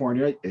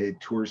California.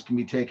 Tours can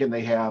be taken.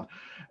 They have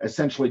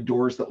essentially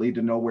doors that lead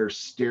to nowhere,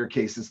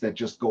 staircases that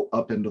just go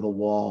up into the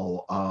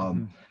wall.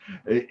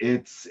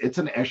 It's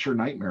an Escher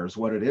nightmare is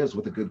what it is,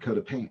 with a good coat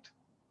of paint.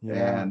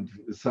 And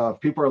so if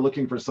people are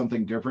looking for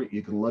something different,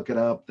 you can look it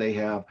up. They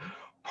have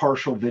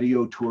partial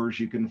video tours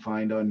you can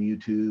find on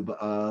YouTube.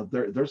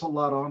 There's a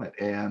lot on it.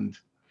 And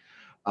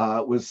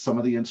it was some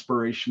of the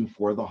inspiration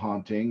for The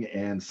Haunting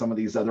and some of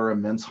these other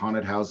immense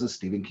haunted houses.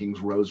 Stephen King's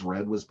Rose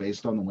Red was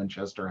based on the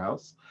Winchester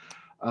House.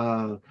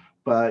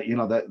 But, you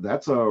know,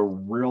 that's a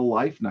real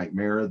life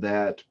nightmare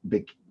that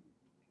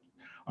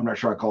I'm not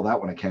sure I call that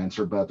one a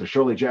cancer, but the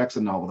Shirley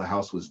Jackson novel, The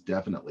House, was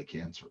definitely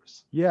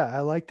cancerous. Yeah,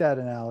 I like that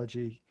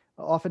analogy.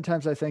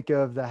 Oftentimes I think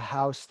of the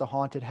house, the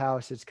haunted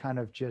house, it's kind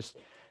of just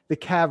the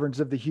caverns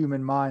of the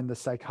human mind, the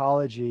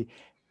psychology.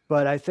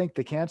 But I think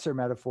the cancer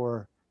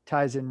metaphor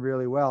ties in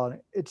really well.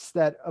 And it's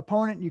that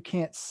opponent you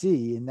can't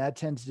see, and that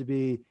tends to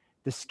be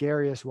the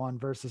scariest one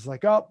versus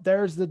like, oh,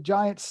 there's the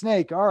giant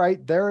snake. All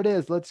right, there it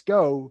is. Let's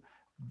go.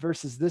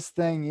 Versus this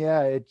thing,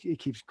 it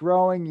keeps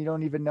growing. You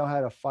don't even know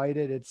how to fight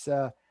it. It's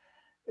a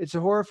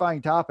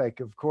horrifying topic,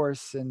 of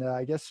course. And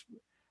I guess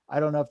I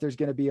don't know if there's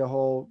going to be a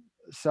whole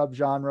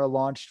subgenre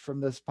launched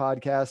from this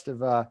podcast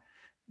of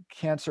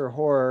cancer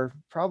horror.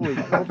 Probably,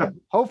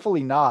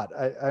 hopefully not.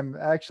 I'm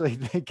actually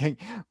thinking,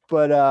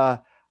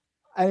 but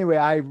anyway,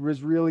 I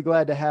was really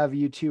glad to have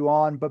you two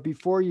on. But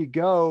before you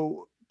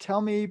go,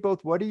 tell me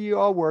both, what are you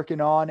all working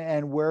on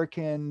and where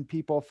can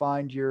people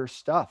find your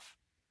stuff?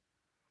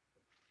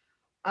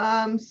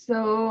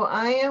 So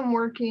I am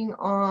working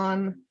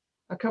on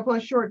a couple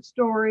of short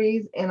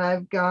stories, and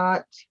I've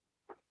got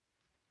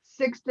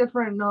 6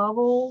 different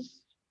novels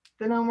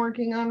that I'm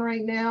working on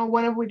right now.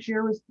 One of which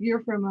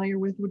you're familiar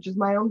with, which is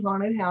My Own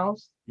Haunted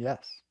House.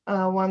 Yes.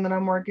 One that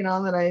I'm working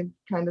on that I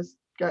kind of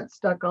got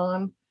stuck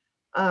on.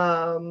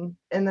 And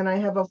then I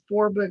have a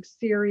 4-book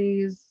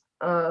series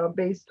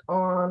based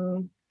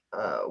on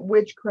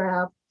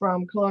witchcraft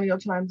from colonial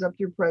times up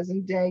through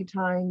present day,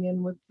 tying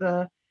in with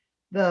the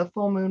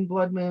full moon,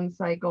 blood moon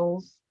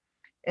cycles.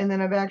 And then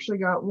I've actually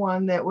got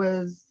one that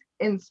was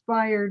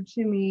inspired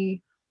to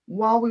me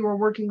while we were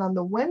working on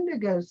the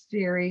Wendigo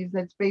series,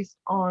 that's based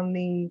on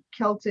the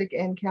Celtic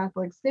and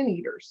Catholic sin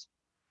eaters.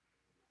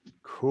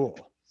 Cool.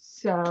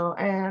 So,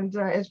 and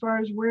as far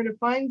as where to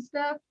find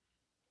stuff,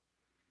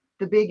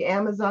 the big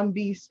Amazon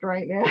beast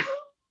right now.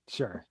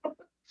 Sure.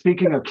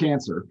 Speaking of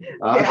cancer,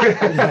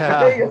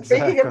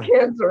 Speaking of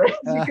cancer,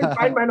 you can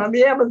find mine on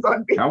the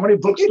Amazon beast. how many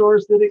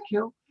bookstores did it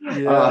kill?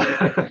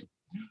 Yeah.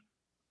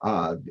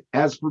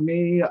 As for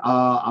me,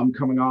 I'm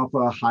coming off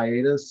a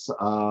hiatus.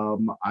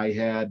 I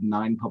had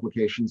 9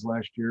 publications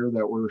last year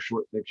that were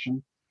short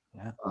fiction.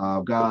 Yeah.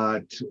 I've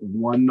got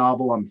one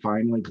novel I'm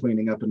finally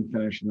cleaning up and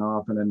finishing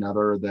off, and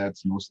another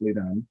that's mostly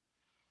done.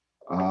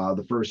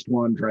 The first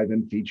one,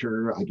 drive-in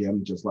feature,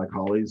 again, just like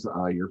Holly's,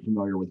 you're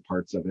familiar with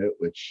parts of it,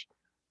 which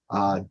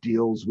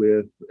deals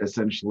with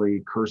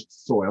essentially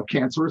cursed soil,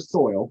 cancerous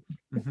soil,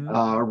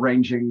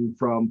 ranging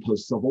from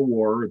post-Civil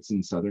War, it's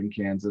in southern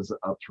Kansas,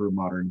 up through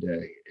modern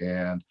day.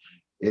 And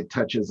it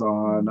touches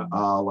on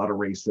a lot of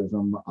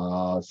racism,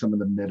 some of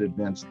the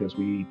mid-events, because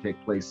we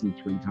take place in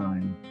 3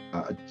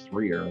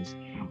 eras,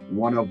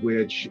 one of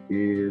which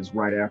is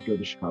right after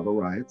the Chicago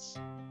riots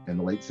in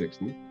the late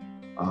 60s.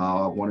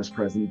 One is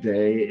present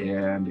day,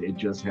 and it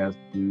just has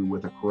to do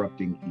with a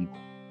corrupting evil.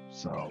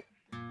 So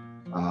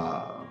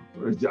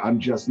I'm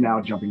just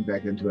now jumping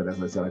back into it.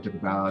 As I said, I took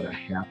about a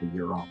half a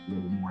year off, a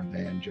little more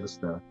than,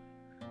 just to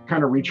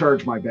kind of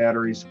recharge my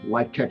batteries.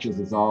 Life catches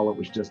us all. It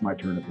was just my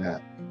turn at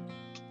that.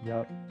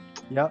 Yep.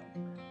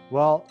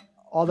 Well,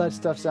 all that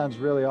stuff sounds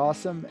really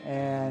awesome,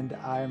 and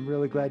I'm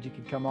really glad you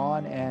could come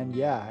on. And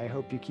yeah, I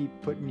hope you keep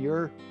putting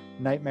your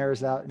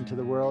nightmares out into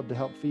the world to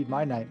help feed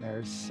my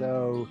nightmares.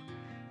 So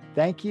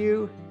thank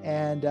you,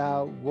 and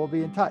we'll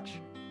be in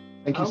touch.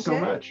 Thank you so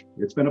much.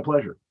 It's been a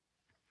pleasure.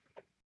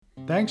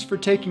 Thanks for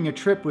taking a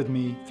trip with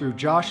me through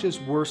Josh's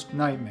Worst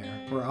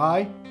Nightmare, where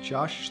I,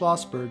 Josh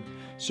Schlossberg,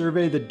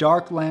 survey the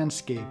dark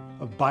landscape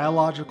of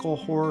biological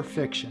horror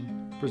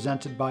fiction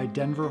presented by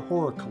Denver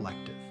Horror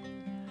Collective.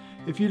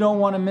 If you don't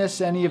want to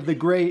miss any of the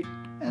great,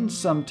 and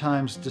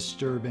sometimes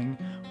disturbing,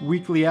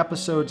 weekly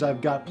episodes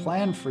I've got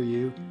planned for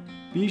you,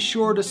 be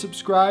sure to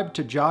subscribe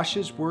to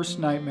Josh's Worst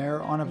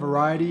Nightmare on a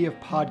variety of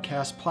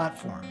podcast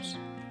platforms.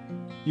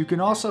 You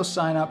can also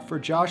sign up for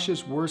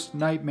Josh's Worst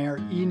Nightmare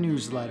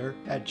e-newsletter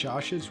at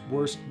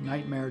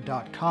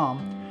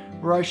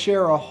joshsworstnightmare.com, where I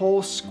share a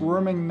whole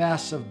squirming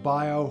mess of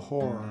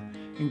bio-horror,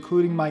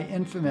 including my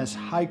infamous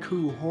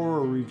haiku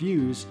horror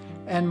reviews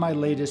and my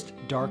latest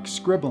dark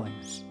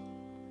scribblings.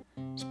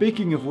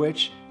 Speaking of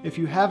which, if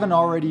you haven't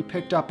already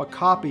picked up a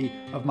copy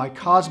of my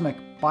cosmic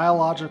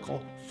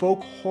biological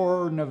folk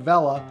horror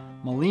novella,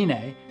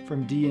 Maline,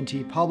 from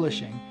D&T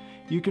Publishing,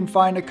 you can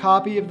find a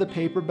copy of the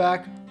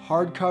paperback,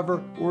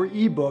 hardcover, or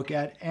ebook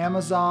at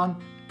Amazon,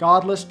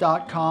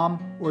 Godless.com,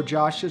 or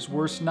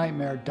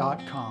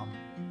Josh'sWorstNightmare.com.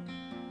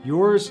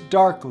 Yours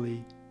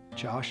darkly,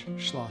 Josh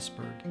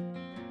Schlossberg.